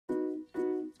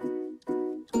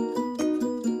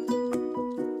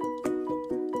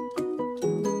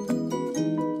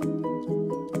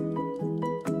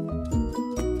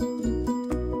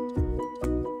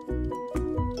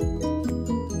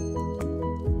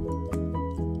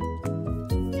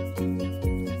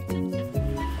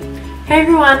Hey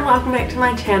everyone, welcome back to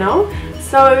my channel.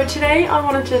 So today I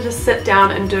wanted to just sit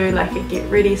down and do like a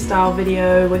get ready style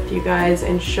video with you guys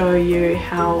and show you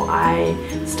how I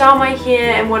style my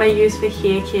hair and what I use for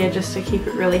hair care just to keep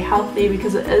it really healthy,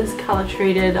 because it is color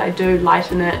treated. I do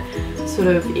lighten it sort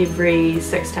of every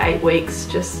 6 to 8 weeks,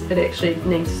 just it actually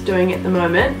needs doing at the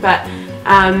moment, but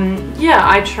yeah,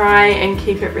 I try and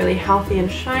keep it really healthy and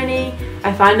shiny.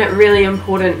 I find it really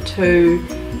important to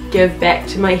give back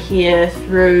to my hair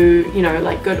through, you know,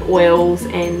 like good oils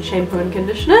and shampoo and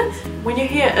conditioner. When your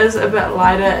hair is a bit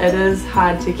lighter, it is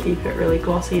hard to keep it really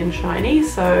glossy and shiny,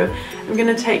 so I'm going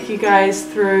to take you guys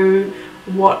through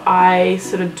what I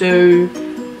sort of do,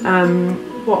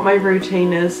 what my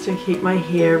routine is to keep my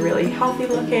hair really healthy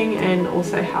looking, and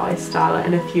also how I style it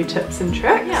and a few tips and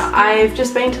tricks. Yeah, I've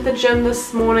just been to the gym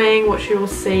this morning, which you will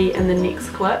see in the next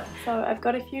clip. So I've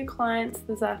got a few clients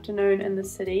this afternoon in the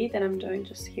city that I'm doing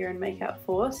just hair and makeup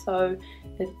for, so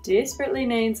it desperately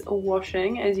needs a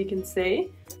washing, as you can see.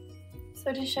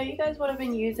 So to show you guys what I've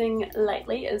been using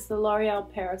lately is the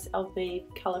L'Oreal Paris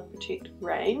LV Color Protect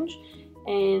range,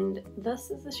 and this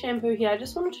is the shampoo here. I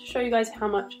just wanted to show you guys how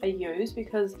much I use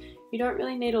because you don't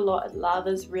really need a lot. It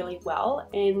lathers really well,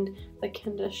 and the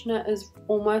conditioner is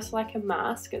almost like a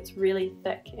mask. It's really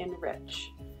thick and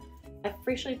rich. I've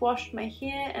freshly washed my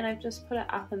hair and I've just put it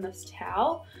up in this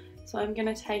towel, so I'm going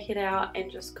to take it out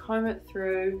and just comb it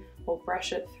through or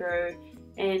brush it through.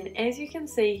 And as you can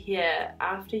see here,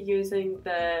 after using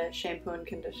the shampoo and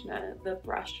conditioner, the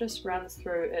brush just runs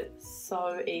through it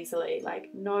so easily,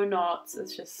 like no knots,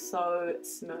 it's just so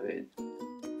smooth.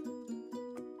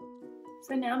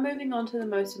 So now moving on to the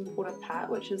most important part,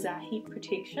 which is our heat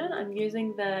protection. I'm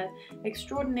using the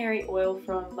Extraordinary oil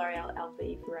from L'Oreal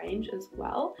LV range as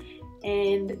well,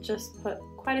 and just put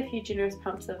quite a few generous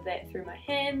pumps of that through my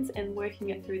hands and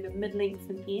working it through the mid-lengths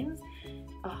and ends.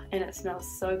 Oh, and it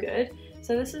smells so good.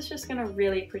 So this is just going to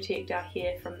really protect our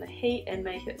hair from the heat and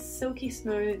make it silky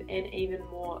smooth and even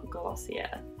more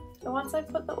glossier. So once I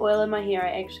put the oil in my hair,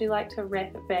 I actually like to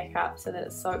wrap it back up so that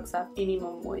it soaks up any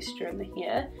more moisture in the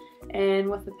hair. And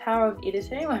with the power of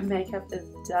editing, my makeup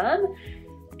is done.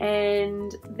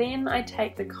 And then I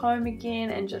take the comb again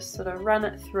and just sort of run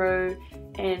it through,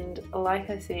 and like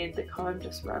I said, the comb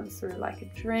just runs through like a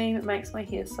dream. It makes my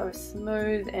hair so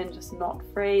smooth and just knot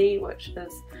free, which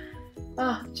is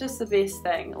just the best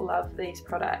thing. Love these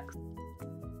products.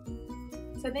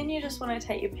 So then you just want to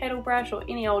take your paddle brush or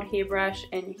any old hairbrush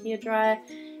and your hairdryer,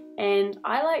 and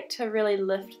I like to really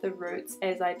lift the roots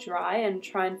as I dry and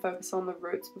try and focus on the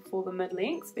roots before the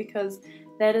mid-lengths, because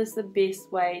that is the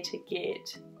best way to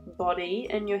get body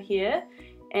in your hair.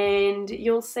 And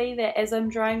you'll see that as I'm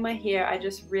drying my hair, I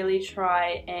just really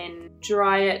try and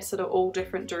dry it sort of all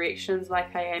different directions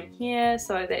like I am here,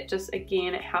 so that just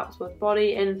again it helps with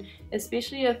body. And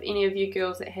especially if any of you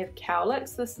girls that have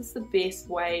cowlicks, this is the best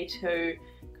way to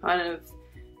kind of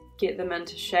get them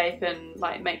into shape and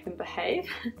like make them behave.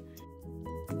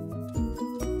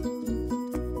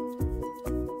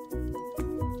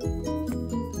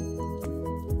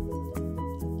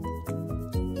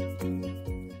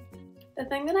 The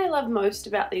thing that I love most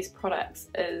about these products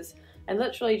is I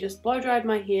literally just blow dried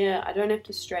my hair. I don't have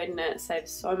to straighten it. It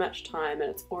saves so much time, and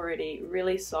it's already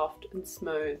really soft and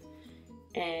smooth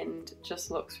and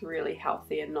just looks really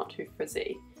healthy and not too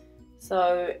frizzy.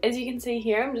 So as you can see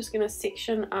here, I'm just going to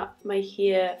section up my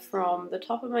hair from the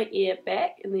top of my ear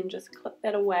back and then just clip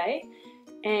that away.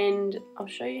 And I'll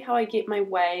show you how I get my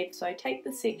wave. So I take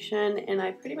the section and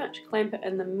I pretty much clamp it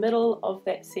in the middle of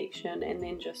that section and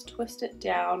then just twist it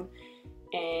down,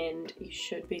 and you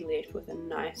should be left with a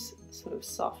nice sort of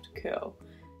soft curl.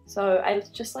 So I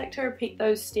just like to repeat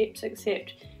those steps,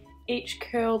 except each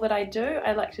curl that I do,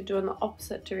 I like to do in the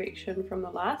opposite direction from the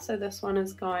last. So this one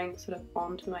is going sort of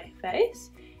onto my face,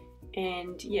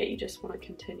 and yeah, you just want to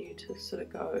continue to sort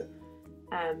of go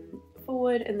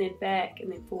forward and then back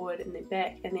and then forward and then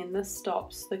back, and then this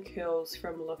stops the curls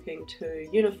from looking too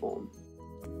uniform.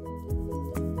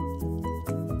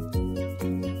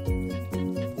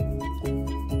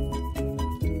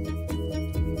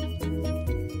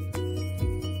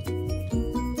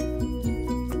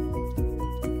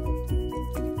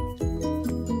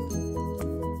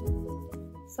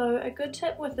 So a good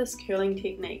tip with this curling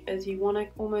technique is you want to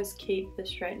almost keep the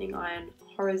straightening iron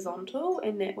horizontal,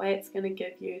 and that way it's going to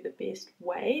give you the best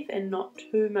wave and not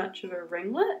too much of a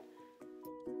ringlet.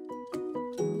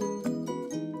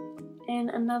 And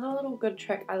another little good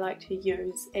trick I like to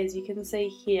use, as you can see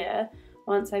here,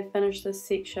 once I finished this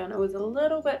section, it was a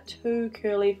little bit too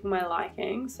curly for my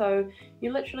liking, so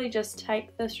you literally just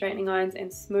take the straightening irons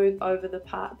and smooth over the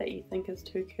part that you think is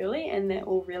too curly, and that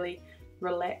will really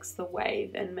relax the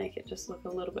wave and make it just look a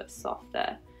little bit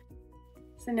softer.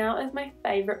 So now is my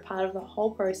favourite part of the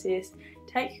whole process.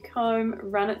 Take your comb,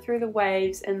 run it through the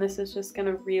waves, and this is just going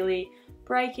to really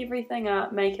break everything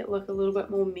up, make it look a little bit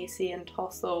more messy and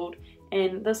tousled.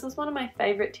 And this is one of my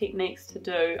favourite techniques to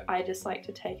do. I just like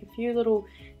to take a few little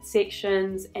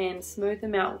sections and smooth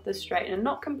them out with the straightener.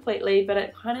 Not completely, but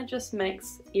it kind of just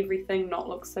makes everything not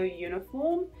look so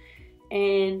uniform.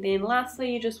 And then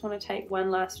lastly, you just want to take one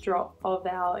last drop of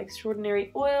our extraordinary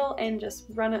oil and just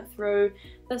run it through.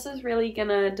 This is really going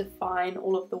to define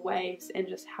all of the waves and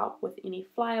just help with any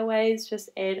flyaways. Just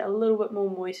add a little bit more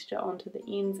moisture onto the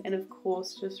ends, and of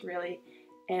course just really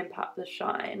amp up the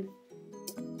shine.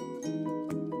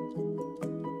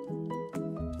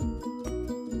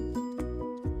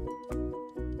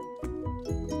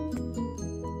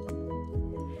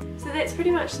 So that's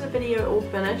pretty much the video all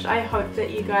finished. I hope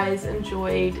that you guys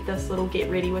enjoyed this little get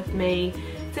ready with me.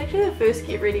 It's actually the first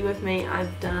get ready with me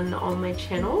I've done on my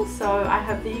channel, so I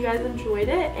hope that you guys enjoyed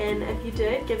it, and if you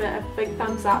did, give it a big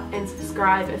thumbs up and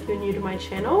subscribe if you're new to my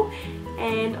channel,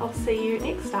 and I'll see you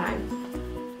next time.